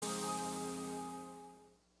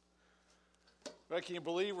Well, can you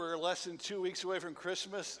believe we're less than 2 weeks away from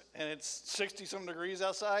Christmas and it's 60-some degrees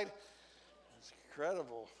outside? It's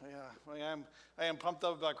incredible. Yeah, I am pumped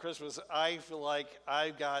up about Christmas. I feel like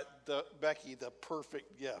I've got Becky the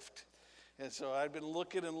perfect gift. And so I've been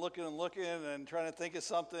looking and trying to think of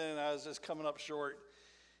something, and I was just coming up short.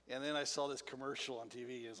 And then I saw this commercial on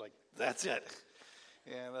TV. It was like, that's it.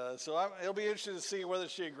 And so it'll be interesting to see whether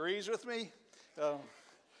she agrees with me,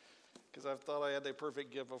 because I've thought I had the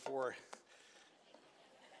perfect gift before.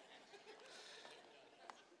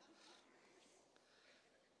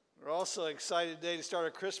 We're also excited today to start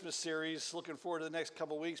a Christmas series. Looking forward to the next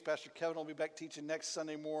couple of weeks. Pastor Kevin will be back teaching next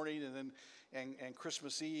Sunday morning, and then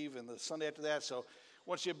Christmas Eve and the Sunday after that. So, I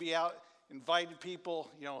want you to be out inviting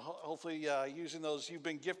people. Hopefully using those. You've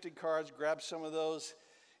been gifted cards. Grab some of those,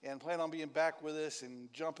 and plan on being back with us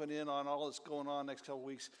and jumping in on all that's going on next couple of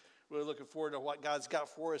weeks. Really looking forward to what God's got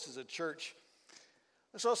for us as a church.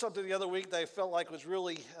 I saw something the other week that I felt like was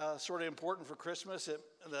really sort of important for Christmas.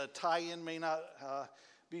 The tie-in may not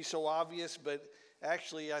be so obvious, but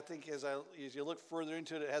actually I think as you look further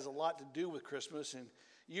into it, it has a lot to do with Christmas, and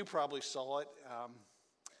you probably saw it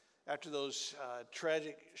after those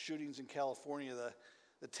tragic shootings in California.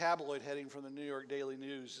 The tabloid heading from the New York Daily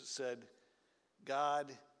News said,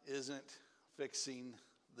 "God isn't fixing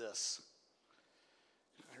this."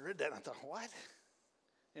 I read that and I thought, what?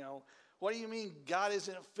 What do you mean God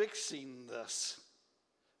isn't fixing this?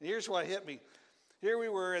 And here's what hit me. Here we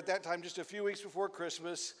were at that time, just a few weeks before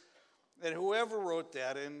Christmas, and whoever wrote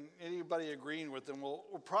that, and anybody agreeing with them,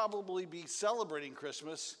 will probably be celebrating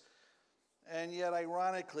Christmas, and yet,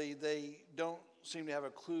 ironically, they don't seem to have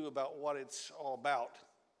a clue about what it's all about.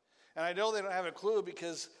 And I know they don't have a clue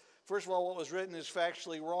because, first of all, what was written is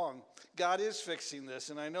factually wrong. God is fixing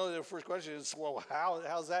this, and I know the first question is, well,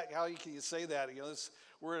 how's that? How can you say that?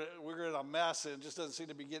 We're in a mess, and it just doesn't seem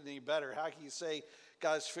to be getting any better. How can you say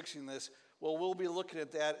God's fixing this? Well, we'll be looking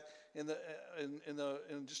at that in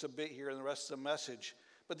just a bit here in the rest of the message.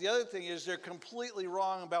 But the other thing is they're completely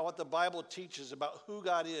wrong about what the Bible teaches about who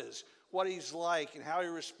God is, what he's like, and how he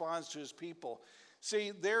responds to his people. See,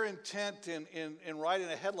 their intent in writing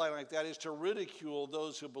a headline like that is to ridicule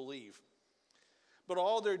those who believe. But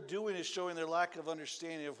all they're doing is showing their lack of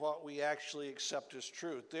understanding of what we actually accept as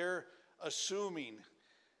truth. They're assuming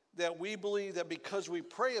that we believe that because we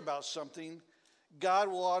pray about something, God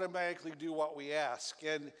will automatically do what we ask.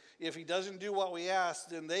 And if he doesn't do what we ask,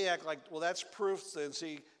 then they act like, well, that's proof then.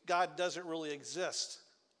 See, God doesn't really exist.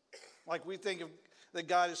 Like we think that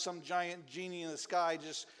God is some giant genie in the sky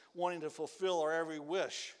just wanting to fulfill our every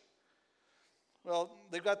wish. Well,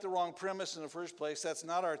 they've got the wrong premise in the first place. That's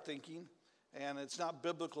not our thinking, and it's not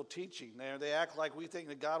biblical teaching. They act like we think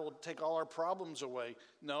that God will take all our problems away.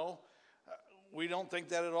 No. We don't think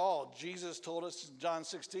that at all. Jesus told us in John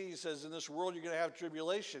 16, he says, in this world you're going to have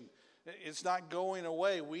tribulation. It's not going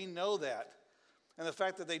away. We know that. And the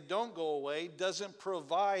fact that they don't go away doesn't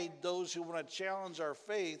provide those who want to challenge our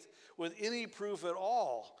faith with any proof at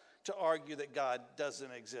all to argue that God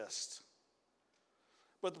doesn't exist.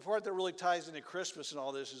 But the part that really ties into Christmas and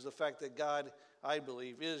all this is the fact that God, I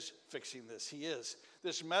believe, is fixing this. He is.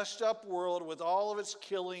 This messed up world with all of its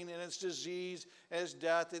killing and its disease and its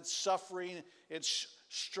death, its suffering, its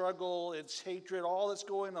struggle, its hatred, all that's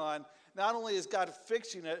going on. Not only is God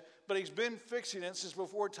fixing it, but he's been fixing it since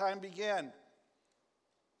before time began.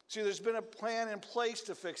 See, there's been a plan in place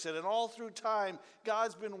to fix it. And all through time,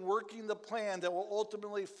 God's been working the plan that will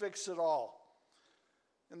ultimately fix it all.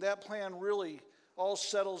 And that plan really all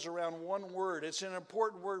settles around one word. It's an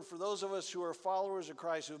important word for those of us who are followers of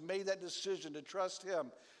Christ, who've made that decision to trust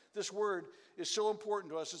him. This word is so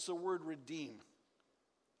important to us. It's the word redeem.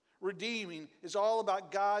 Redeeming is all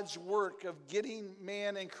about God's work of getting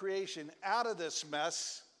man and creation out of this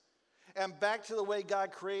mess and back to the way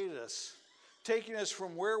God created us, taking us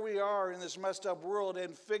from where we are in this messed up world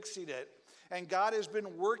and fixing it. And God has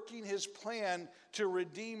been working his plan to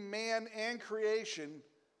redeem man and creation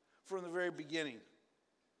from the very beginning,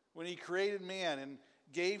 when he created man and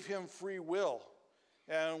gave him free will.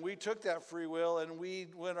 And we took that free will and we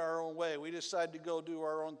went our own way. We decided to go do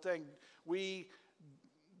our own thing. We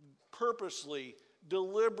purposely,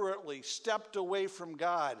 deliberately stepped away from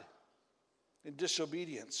God in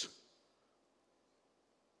disobedience.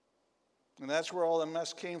 And that's where all the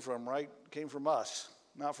mess came from, right? Came from us,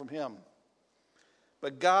 not from him.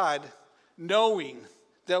 But God, knowing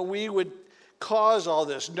that we would cause all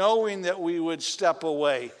this, knowing that we would step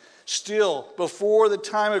away, still, before the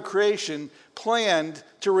time of creation, planned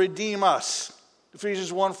to redeem us.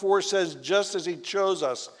 Ephesians 1:4 says, just as he chose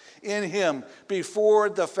us in him before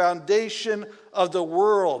the foundation of the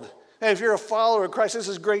world, And if you're a follower of Christ, this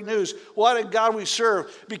is great news. What a God we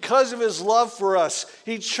serve. Because of his love for us,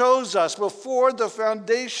 he chose us before the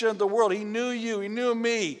foundation of the world. He knew you. He knew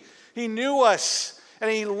me. He knew us. And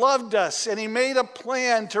he loved us. And he made a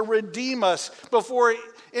plan to redeem us before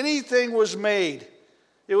anything was made.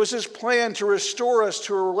 It was his plan to restore us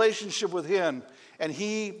to a relationship with him. And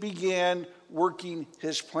he began working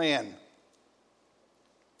his plan.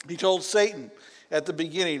 He told Satan at the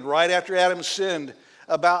beginning, right after Adam sinned,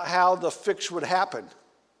 about how the fix would happen.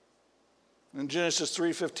 In Genesis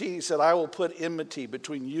 3:15, he said, I will put enmity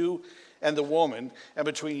between you and the woman, and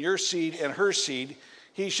between your seed and her seed.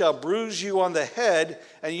 He shall bruise you on the head,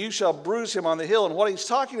 and you shall bruise him on the heel. And what he's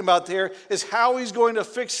talking about there is how he's going to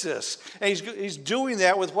fix this. And he's doing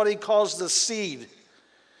that with what he calls the seed.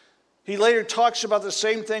 He later talks about the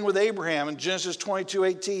same thing with Abraham in Genesis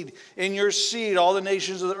 22:18. In your seed, all the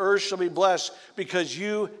nations of the earth shall be blessed because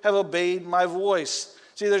you have obeyed my voice.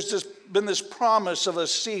 See, there's just been this promise of a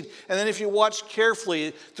seed. And then if you watch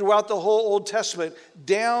carefully throughout the whole Old Testament,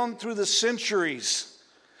 down through the centuries,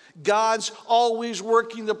 God's always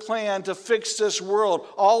working the plan to fix this world,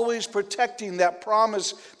 always protecting that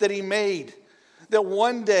promise that he made. That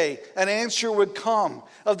one day an answer would come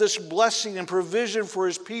of this blessing and provision for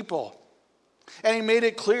his people. And he made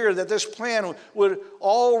it clear that this plan would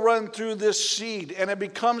all run through this seed. And it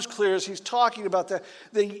becomes clear as he's talking about that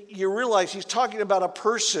you realize he's talking about a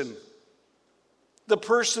person. The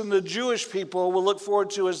person the Jewish people will look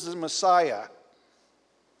forward to as the Messiah.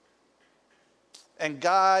 And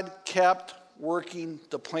God kept working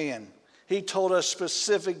the plan. He told us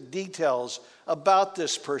specific details about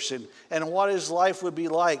this person and what his life would be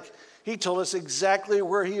like. He told us exactly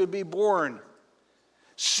where he would be born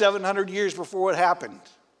 700 years before it happened.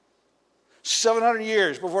 700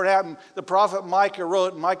 years before it happened, the prophet Micah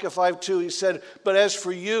wrote in Micah 5:2, he said, but as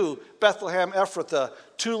for you, Bethlehem Ephrathah,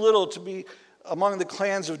 too little to be among the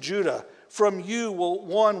clans of Judah, from you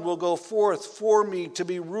one will go forth for me to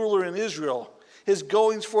be ruler in Israel. His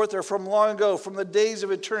goings forth are from long ago, from the days of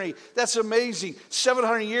eternity. That's amazing.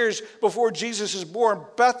 700 years before Jesus is born,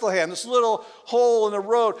 Bethlehem, this little hole in the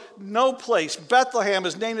road, no place. Bethlehem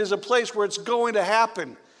is named as a place where it's going to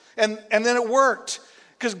happen. And then it worked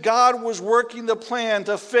because God was working the plan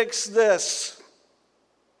to fix this.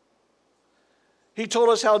 He told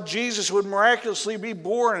us how Jesus would miraculously be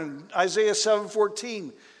born in Isaiah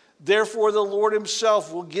 7:14. Therefore the Lord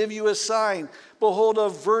himself will give you a sign. Behold, a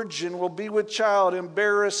virgin will be with child and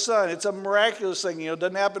bear a son. It's a miraculous thing. It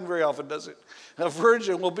doesn't happen very often, does it? A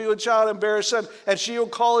virgin will be with child and bear a son, and she will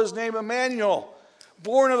call his name Emmanuel.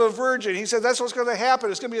 Born of a virgin. He said, that's what's going to happen.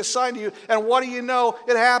 It's going to be a sign to you. And what do you know?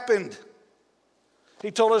 It happened. He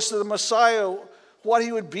told us that the Messiah, what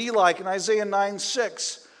he would be like in Isaiah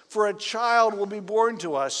 9:6. For a child will be born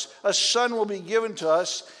to us, a son will be given to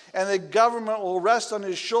us, and the government will rest on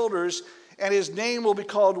his shoulders, and his name will be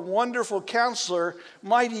called Wonderful Counselor,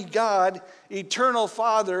 Mighty God, Eternal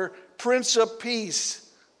Father, Prince of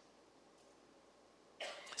Peace.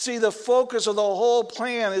 See, the focus of the whole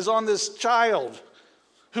plan is on this child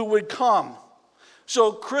who would come.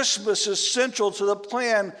 So Christmas is central to the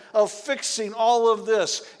plan of fixing all of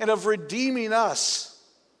this and of redeeming us.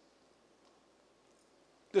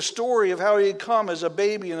 The story of how he had come as a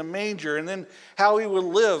baby in a manger, and then how he would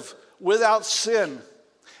live without sin.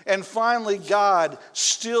 And finally, God,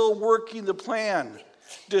 still working the plan,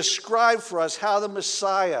 described for us how the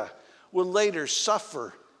Messiah would later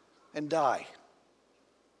suffer and die.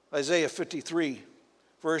 Isaiah 53,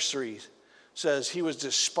 verse 3 says, he was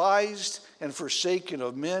despised and forsaken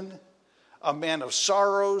of men, a man of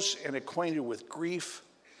sorrows and acquainted with grief,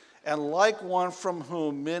 and like one from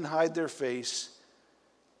whom men hide their face,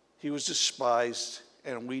 he was despised,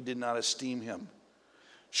 and we did not esteem him.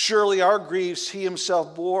 Surely our griefs he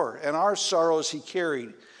himself bore, and our sorrows he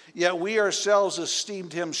carried. Yet we ourselves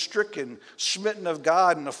esteemed him stricken, smitten of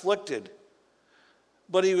God, and afflicted.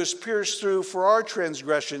 But he was pierced through for our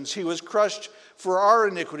transgressions. He was crushed for our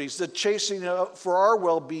iniquities. The chastening for our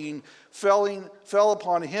well-being fell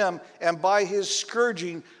upon him, and by his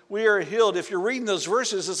scourging we are healed. If you're reading those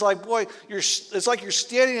verses, it's like, boy, it's like you're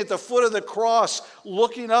standing at the foot of the cross,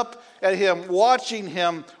 looking up at him, watching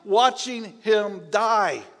him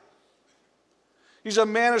die. He's a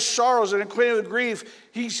man of sorrows and acquainted with grief.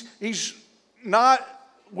 He's not,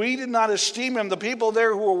 we did not esteem him. The people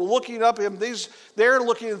there who were looking up at him, they're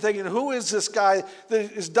looking and thinking, who is this guy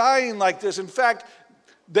that is dying like this? In fact,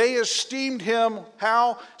 they esteemed him,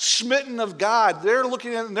 how? Smitten of God. They're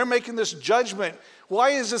looking at him, they're making this judgment.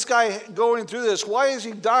 Why is this guy going through this? Why is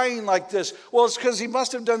he dying like this? Well, it's because he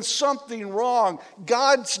must have done something wrong.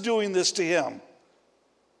 God's doing this to him.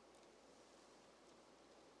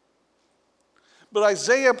 But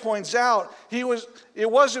Isaiah points out it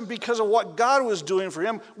wasn't because of what God was doing for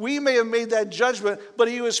him. We may have made that judgment, but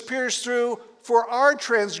he was pierced through for our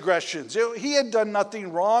transgressions. He had done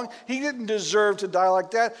nothing wrong. He didn't deserve to die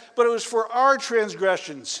like that, but it was for our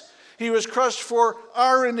transgressions. He was crushed for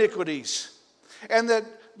our iniquities. And that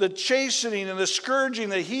the chastening and the scourging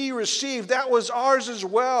that he received, that was ours as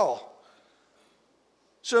well.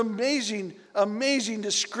 It's an amazing, amazing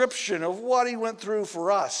description of what he went through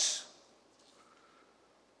for us.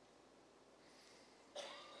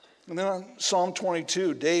 And then on Psalm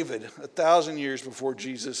 22, David, 1,000 years before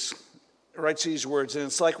Jesus, writes these words. And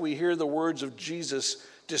it's like we hear the words of Jesus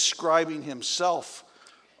describing himself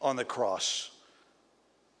on the cross.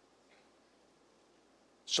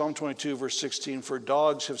 Psalm 22, verse 16, for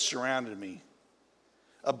dogs have surrounded me.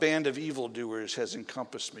 A band of evildoers has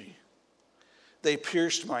encompassed me. They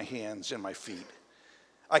pierced my hands and my feet.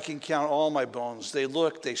 I can count all my bones. They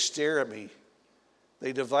look, they stare at me.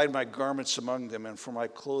 They divide my garments among them, and for my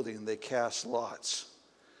clothing they cast lots.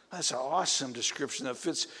 That's an awesome description that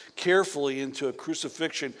fits carefully into a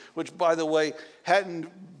crucifixion, which, by the way,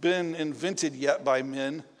 hadn't been invented yet by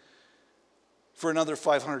men for another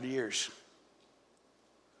 500 years.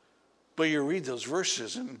 But you read those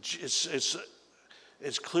verses, and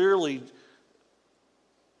it's clearly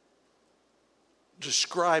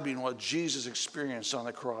describing what Jesus experienced on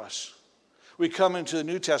the cross. We come into the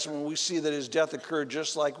New Testament and we see that his death occurred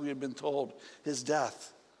just like we had been told. His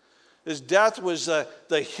death. His death was the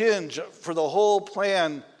hinge for the whole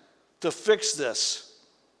plan to fix this.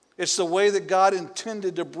 It's the way that God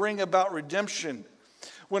intended to bring about redemption.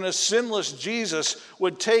 When a sinless Jesus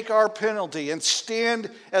would take our penalty and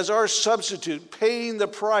stand as our substitute, paying the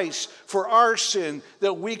price for our sin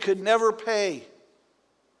that we could never pay.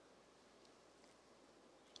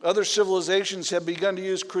 Other civilizations had begun to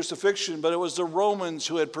use crucifixion, but it was the Romans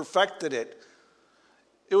who had perfected it.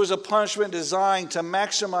 It was a punishment designed to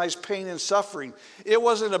maximize pain and suffering. It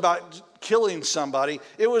wasn't about killing somebody.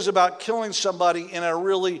 It was about killing somebody in a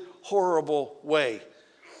really horrible way.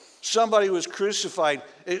 Somebody was crucified.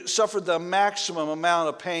 It suffered the maximum amount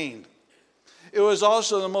of pain. It was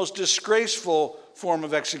also the most disgraceful form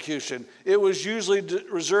of execution. It was usually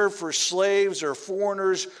reserved for slaves or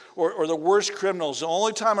foreigners or the worst criminals. The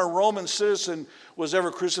only time a Roman citizen was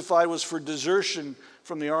ever crucified was for desertion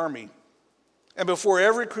from the army. And before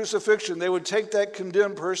every crucifixion, they would take that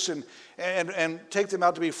condemned person and take them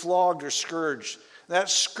out to be flogged or scourged. That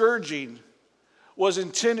scourging was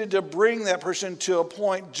intended to bring that person to a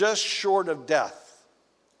point just short of death.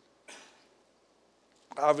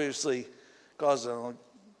 Obviously, caused a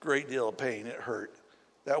great deal of pain. It hurt.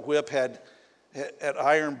 That whip had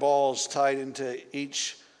iron balls tied into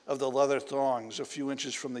each of the leather thongs a few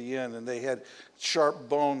inches from the end, and they had sharp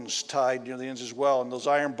bones tied near the ends as well. And those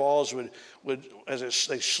iron balls would as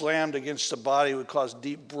they slammed against the body, would cause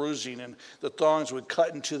deep bruising, and the thongs would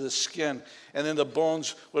cut into the skin. And then the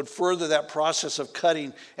bones would further that process of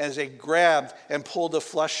cutting as they grabbed and pulled the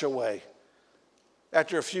flesh away.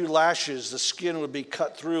 After a few lashes, the skin would be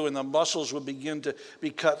cut through and the muscles would begin to be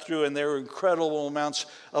cut through, and there were incredible amounts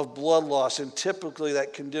of blood loss. And typically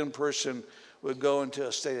that condemned person would go into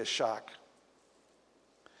a state of shock.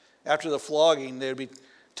 After the flogging, they would be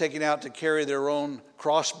taken out to carry their own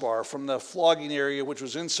crossbar from the flogging area, which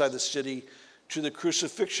was inside the city, to the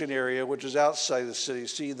crucifixion area, which is outside the city.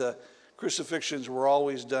 See, the crucifixions were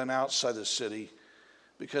always done outside the city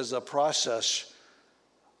because the process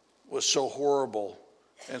was so horrible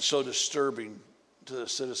and so disturbing to the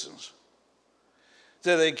citizens.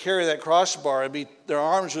 So they'd carry that crossbar, their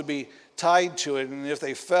arms would be tied to it, and if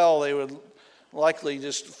they fell, they would likely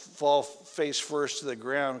just fall face first to the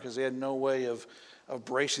ground because they had no way of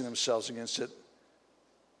bracing themselves against it.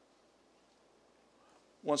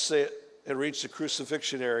 Once they had reached the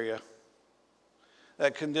crucifixion area,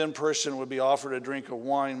 that condemned person would be offered a drink of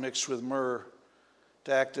wine mixed with myrrh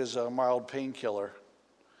to act as a mild painkiller.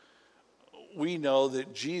 We know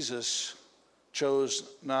that Jesus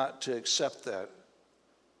chose not to accept that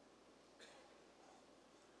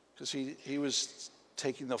because he was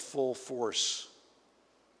taking the full force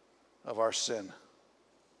of our sin.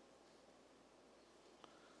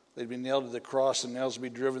 They'd be nailed to the cross, and nails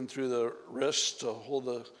would be driven through the wrists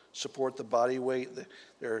to support the body weight.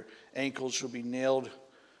 Their ankles would be nailed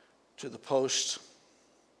to the post.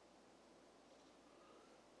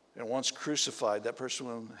 And once crucified, that person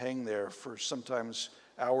would hang there for sometimes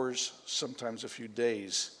hours, sometimes a few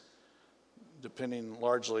days, depending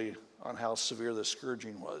largely on how severe the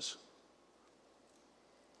scourging was.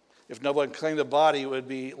 If no one claimed the body, it would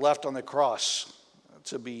be left on the cross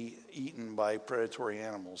to be eaten by predatory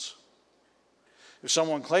animals. If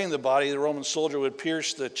someone claimed the body, the Roman soldier would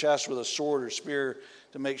pierce the chest with a sword or spear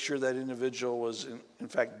to make sure that individual was in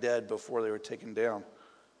fact dead before they were taken down.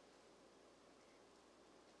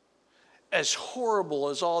 As horrible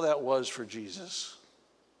as all that was for Jesus,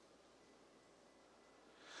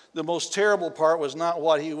 the most terrible part was not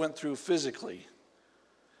what he went through physically,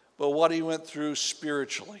 but what he went through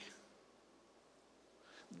spiritually.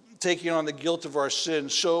 Taking on the guilt of our sin,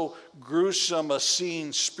 so gruesome a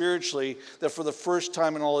scene spiritually that for the first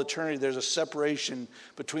time in all eternity there's a separation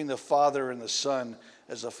between the Father and the Son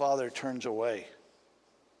as the Father turns away.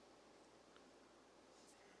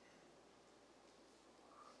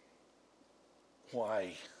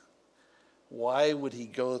 Why? Why would he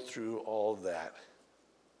go through all of that?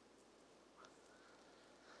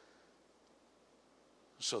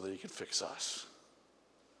 So that he could fix us.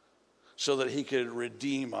 So that he could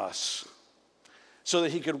redeem us. So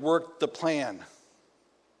that he could work the plan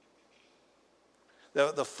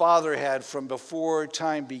that the Father had from before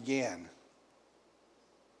time began.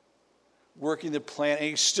 Working the plan, and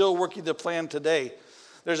he's still working the plan today.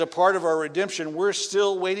 There's a part of our redemption we're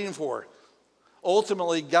still waiting for.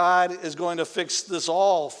 Ultimately, God is going to fix this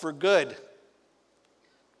all for good.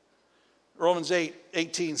 Romans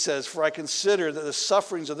 8:18 says, "For I consider that the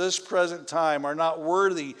sufferings of this present time are not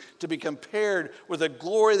worthy to be compared with the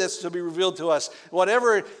glory that's to be revealed to us."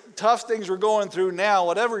 Whatever tough things we're going through now,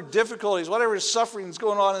 whatever difficulties, whatever suffering is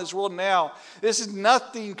going on in this world now, this is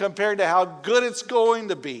nothing compared to how good it's going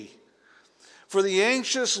to be. For the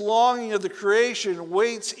anxious longing of the creation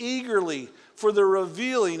waits eagerly for the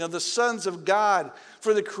revealing of the sons of God.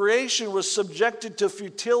 For the creation was subjected to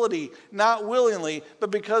futility, not willingly,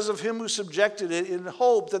 but because of him who subjected it, in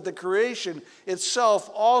hope that the creation itself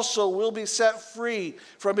also will be set free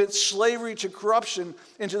from its slavery to corruption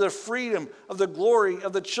into the freedom of the glory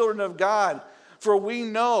of the children of God. For we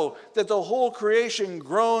know that the whole creation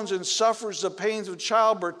groans and suffers the pains of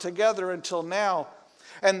childbirth together until now.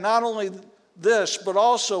 And not only this, but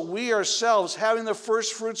also we ourselves, having the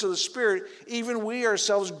first fruits of the Spirit, even we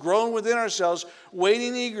ourselves groan within ourselves,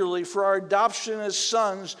 waiting eagerly for our adoption as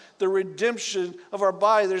sons, the redemption of our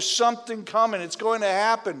body. There's something coming. It's going to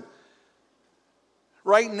happen.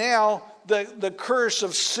 Right now, the curse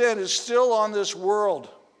of sin is still on this world.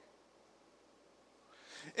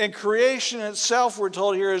 And creation itself, we're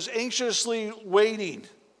told here, is anxiously waiting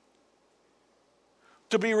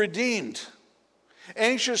to be redeemed.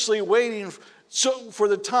 Anxiously waiting for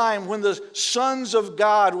the time when the sons of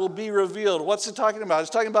God will be revealed. What's it talking about? It's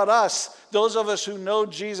talking about us, those of us who know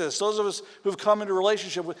Jesus, those of us who've come into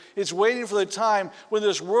relationship with. It's waiting for the time when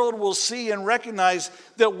this world will see and recognize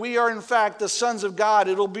that we are in fact the sons of God.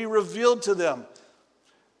 It'll be revealed to them.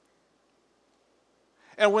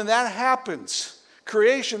 And when that happens,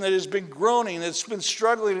 creation that has been groaning, that's been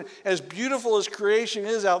struggling, as beautiful as creation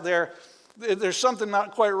is out there, there's something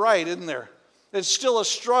not quite right, isn't there? It's still a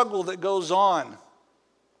struggle that goes on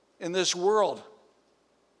in this world.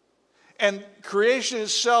 And creation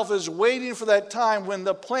itself is waiting for that time when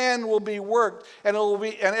the plan will be worked and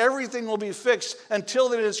everything will be fixed. Until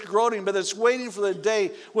then it's groaning, but it's waiting for the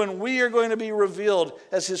day when we are going to be revealed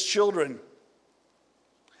as his children.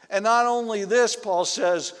 And not only this, Paul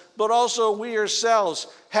says, but also we ourselves,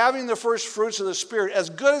 having the first fruits of the Spirit, as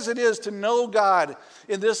good as it is to know God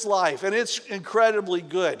in this life, and it's incredibly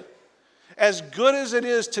good. As good as it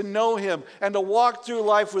is to know him and to walk through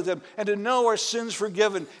life with him and to know our sins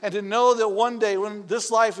forgiven and to know that one day when this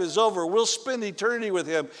life is over, we'll spend eternity with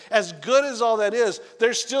him. As good as all that is,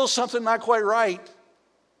 there's still something not quite right.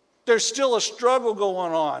 There's still a struggle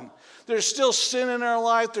going on. There's still sin in our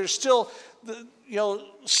life. There's still,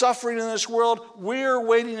 suffering in this world. We're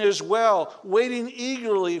waiting as well, waiting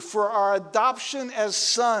eagerly for our adoption as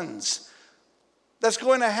sons. That's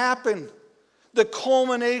going to happen. The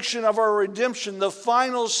culmination of our redemption, the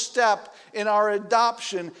final step in our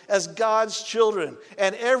adoption as God's children.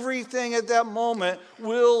 And everything at that moment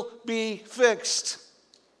will be fixed.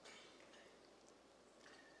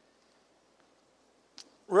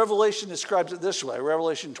 Revelation describes it this way,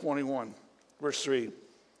 Revelation 21, verse 3.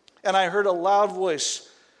 And I heard a loud voice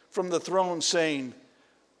from the throne saying,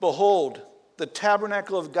 "Behold, the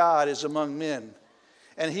tabernacle of God is among men,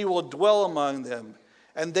 and he will dwell among them.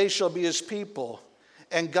 And they shall be his people,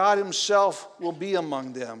 and God himself will be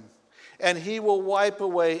among them. And he will wipe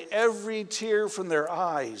away every tear from their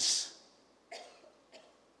eyes.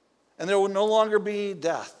 And there will no longer be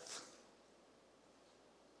death.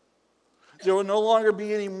 There will no longer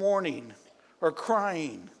be any mourning or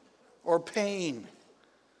crying or pain.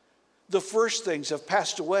 The first things have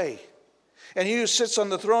passed away." And he who sits on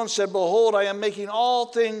the throne said, behold, I am making all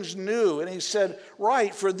things new. And he said,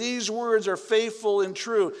 right, for these words are faithful and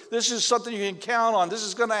true. This is something you can count on. This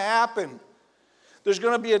is going to happen. There's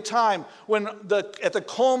going to be a time when at the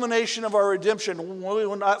culmination of our redemption,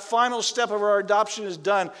 when that final step of our adoption is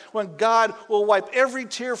done, when God will wipe every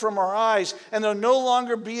tear from our eyes, and there'll no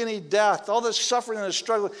longer be any death, all this suffering and the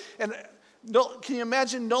struggle. And can you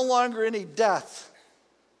imagine no longer any death?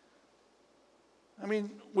 I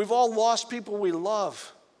mean, we've all lost people we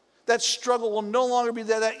love. That struggle will no longer be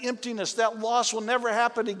there. That emptiness, that loss will never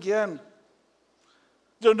happen again.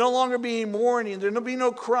 There'll no longer be any mourning. There'll be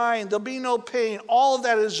no crying. There'll be no pain. All of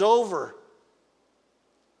that is over.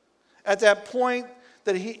 At that point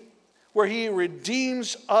where he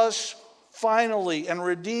redeems us finally and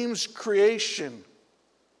redeems creation.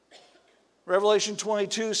 Revelation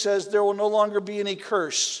 22 says there will no longer be any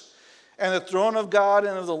curse. And the throne of God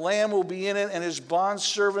and of the Lamb will be in it, and his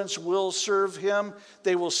bondservants will serve him.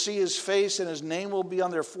 They will see his face, and his name will be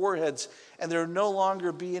on their foreheads. And there will no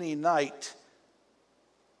longer be any night.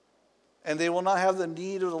 And they will not have the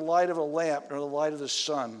need of the light of a lamp nor the light of the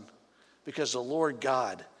sun, because the Lord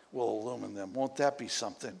God will illumine them. Won't that be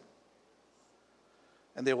something?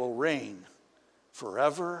 And they will reign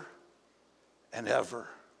forever and ever.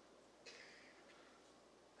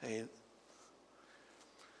 Hey,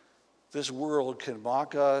 this world can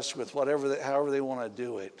mock us with however they want to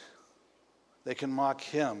do it. They can mock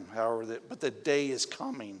him, but the day is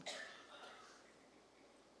coming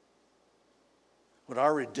when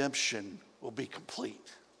our redemption will be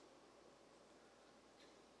complete.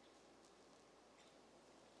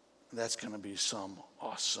 And that's going to be some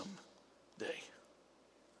awesome day.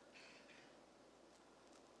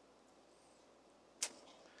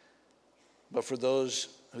 But for those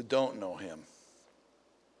who don't know him,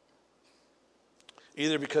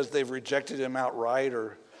 either because they've rejected him outright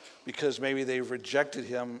or because maybe they've rejected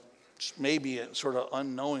him maybe sort of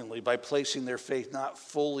unknowingly by placing their faith not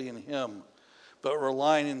fully in him, but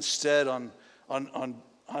relying instead on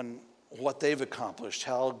what they've accomplished,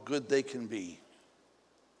 how good they can be.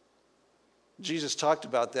 Jesus talked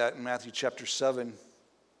about that in Matthew chapter 7.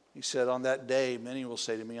 He said, on that day, many will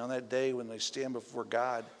say to me, on that day when they stand before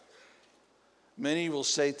God, many will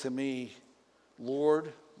say to me,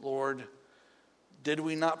 Lord, Lord, did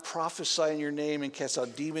we not prophesy in your name and cast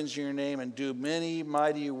out demons in your name and do many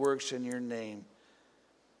mighty works in your name?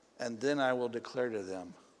 And then I will declare to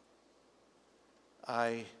them,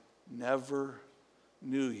 I never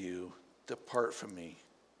knew you. Depart from me,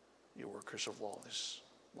 you workers of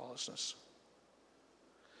lawlessness.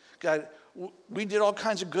 God, we did all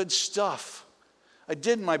kinds of good stuff. I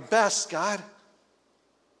did my best, God.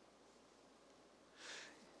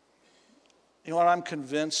 You know what? I'm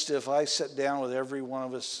convinced if I sat down with every one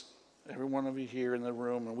of us, every one of you here in the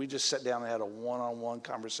room, and we just sat down and had a one-on-one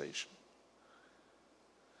conversation,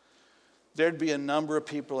 there'd be a number of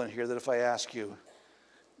people in here that if I ask you,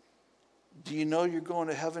 do you know you're going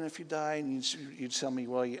to heaven if you die? And you'd tell me,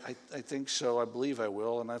 well, I think so. I believe I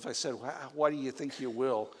will. And if I said, why do you think you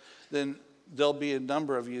will? Then there'll be a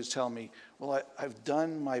number of you tell me, well, I've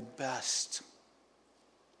done my best.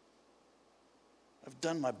 I've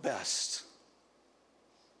done my best.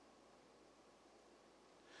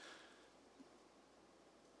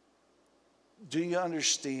 Do you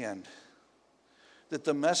understand that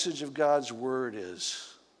the message of God's word is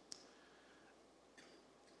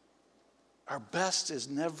our best is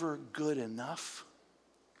never good enough?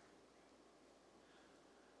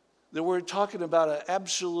 That we're talking about an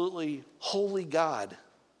absolutely holy God.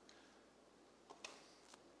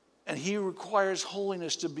 And he requires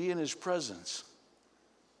holiness to be in his presence.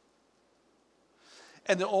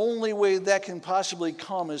 And the only way that can possibly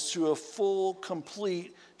come is through a full,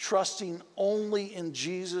 complete, trusting only in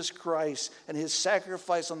Jesus Christ and his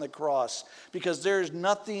sacrifice on the cross. Because there's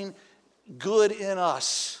nothing good in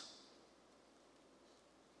us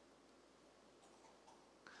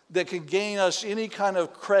that can gain us any kind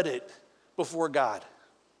of credit before God.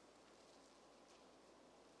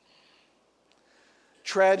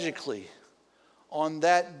 Tragically, on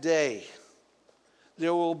that day,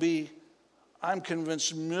 there will be, I'm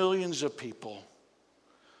convinced, millions of people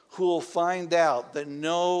who will find out that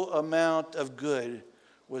no amount of good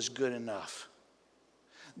was good enough.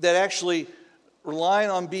 That actually relying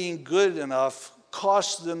on being good enough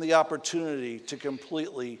cost them the opportunity to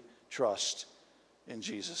completely trust in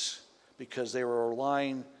Jesus, because they were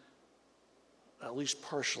relying at least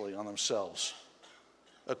partially on themselves.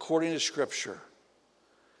 According to Scripture,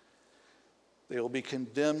 they will be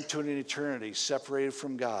condemned to an eternity separated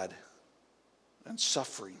from God and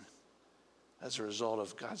suffering as a result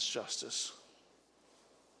of God's justice.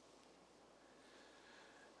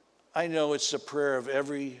 I know it's the prayer of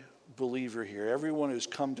every believer here, everyone who's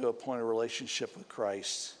come to a point of relationship with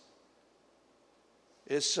Christ.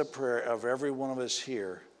 It's the prayer of every one of us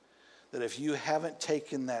here that if you haven't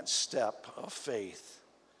taken that step of faith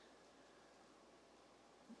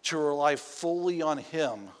to rely fully on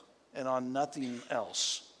Him and on nothing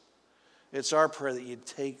else, it's our prayer that you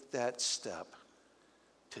take that step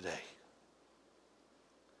today.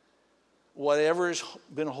 Whatever has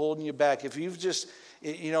been holding you back, if you're just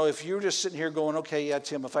sitting here going, okay, yeah,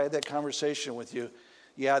 Tim, if I had that conversation with you,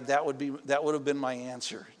 yeah, that would have been my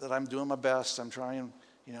answer, that I'm doing my best, I'm trying,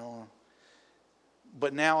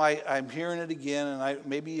 But now I'm hearing it again, and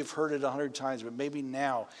maybe you've heard it 100 times, but maybe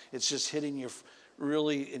now it's just hitting you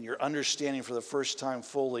really in your understanding for the first time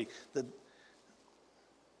fully that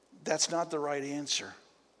that's not the right answer.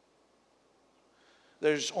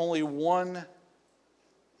 There's only one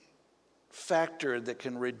factor that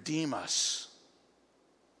can redeem us.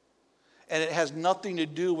 And it has nothing to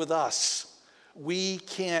do with us. We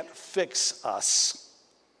can't fix us.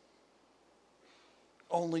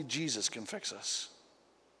 Only Jesus can fix us.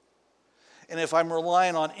 And if I'm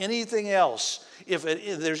relying on anything else, if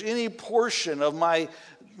there's any portion of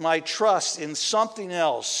my trust in something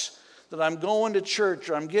else, that I'm going to church,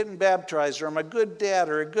 or I'm getting baptized, or I'm a good dad,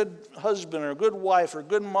 or a good husband, or a good wife, or a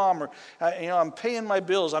good mom, or I'm paying my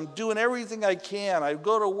bills, I'm doing everything I can, I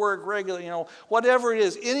go to work regularly, whatever it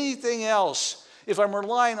is, anything else, if I'm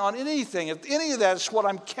relying on anything, if any of that is what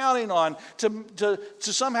I'm counting on to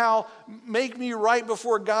somehow make me right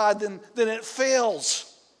before God, then it fails.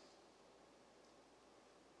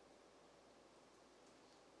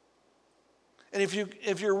 And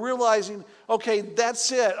if you're realizing, okay,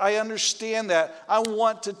 that's it, I understand that. I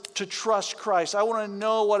want to trust Christ. I want to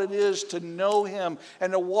know what it is to know Him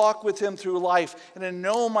and to walk with Him through life and to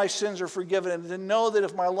know my sins are forgiven and to know that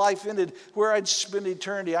if my life ended where I'd spend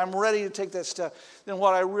eternity, I'm ready to take that step. Then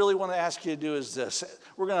what I really want to ask you to do is this.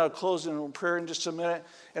 We're going to close in prayer in just a minute.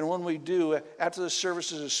 And when we do, after the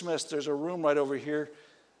service is dismissed, there's a room right over here.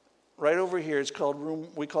 Right over here.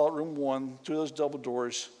 We call it room 1, through those double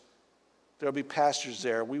doors. There'll be pastors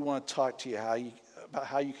there. We want to talk to you about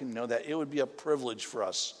how you can know that. It would be a privilege for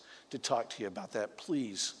us to talk to you about that.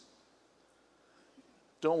 Please.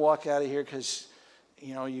 Don't walk out of here because,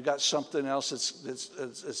 you got something else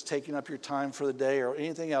that's taking up your time for the day or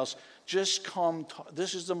anything else. Just come.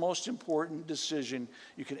 This is the most important decision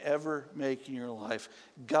you can ever make in your life.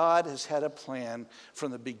 God has had a plan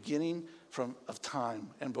from the beginning of time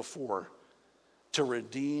and before to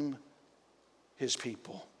redeem His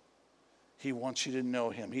people. He wants you to know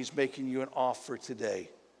Him. He's making you an offer today.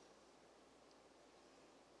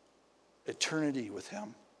 Eternity with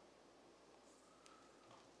Him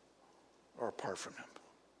or apart from Him.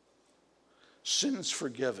 Sins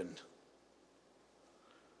forgiven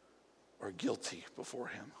or guilty before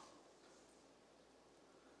Him.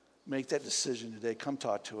 Make that decision today. Come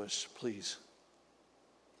talk to us, please.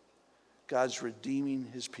 God's redeeming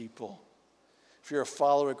His people. If you're a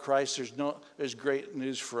follower of Christ, there's great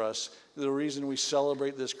news for us. The reason we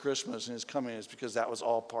celebrate this Christmas and His coming is because that was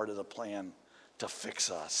all part of the plan to fix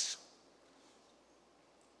us.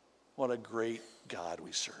 What a great God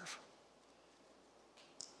we serve.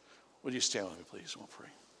 Would you stand with me, please? We'll pray.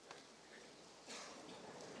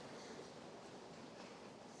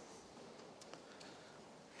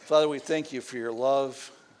 Father, we thank You for Your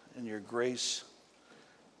love and Your grace,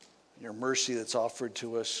 Your mercy that's offered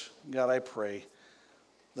to us. God, I pray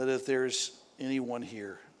that if there's anyone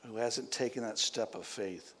here who hasn't taken that step of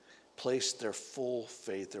faith, placed their full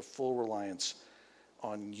faith, their full reliance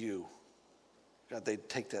on You, God, they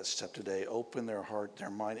take that step today. Open their heart, their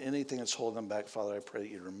mind, anything that's holding them back, Father, I pray that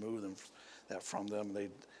You remove that from them. They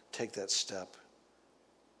take that step.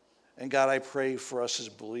 And God, I pray for us as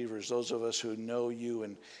believers, those of us who know You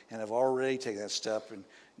and have already taken that step,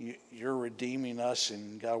 and You're redeeming us,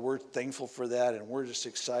 and God, we're thankful for that, and we're just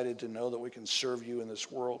excited to know that we can serve You in this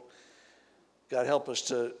world. God, help us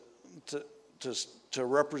to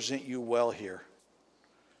represent You well here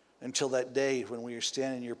until that day when we are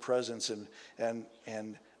standing in Your presence and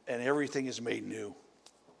everything is made new.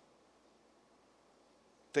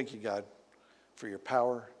 Thank You, God, for Your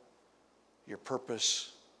power, Your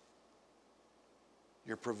purpose,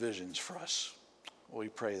 Your provisions for us. We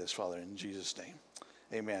pray this, Father, in Jesus' name.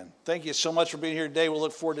 Amen. Thank you so much for being here today. We'll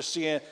look forward to seeing you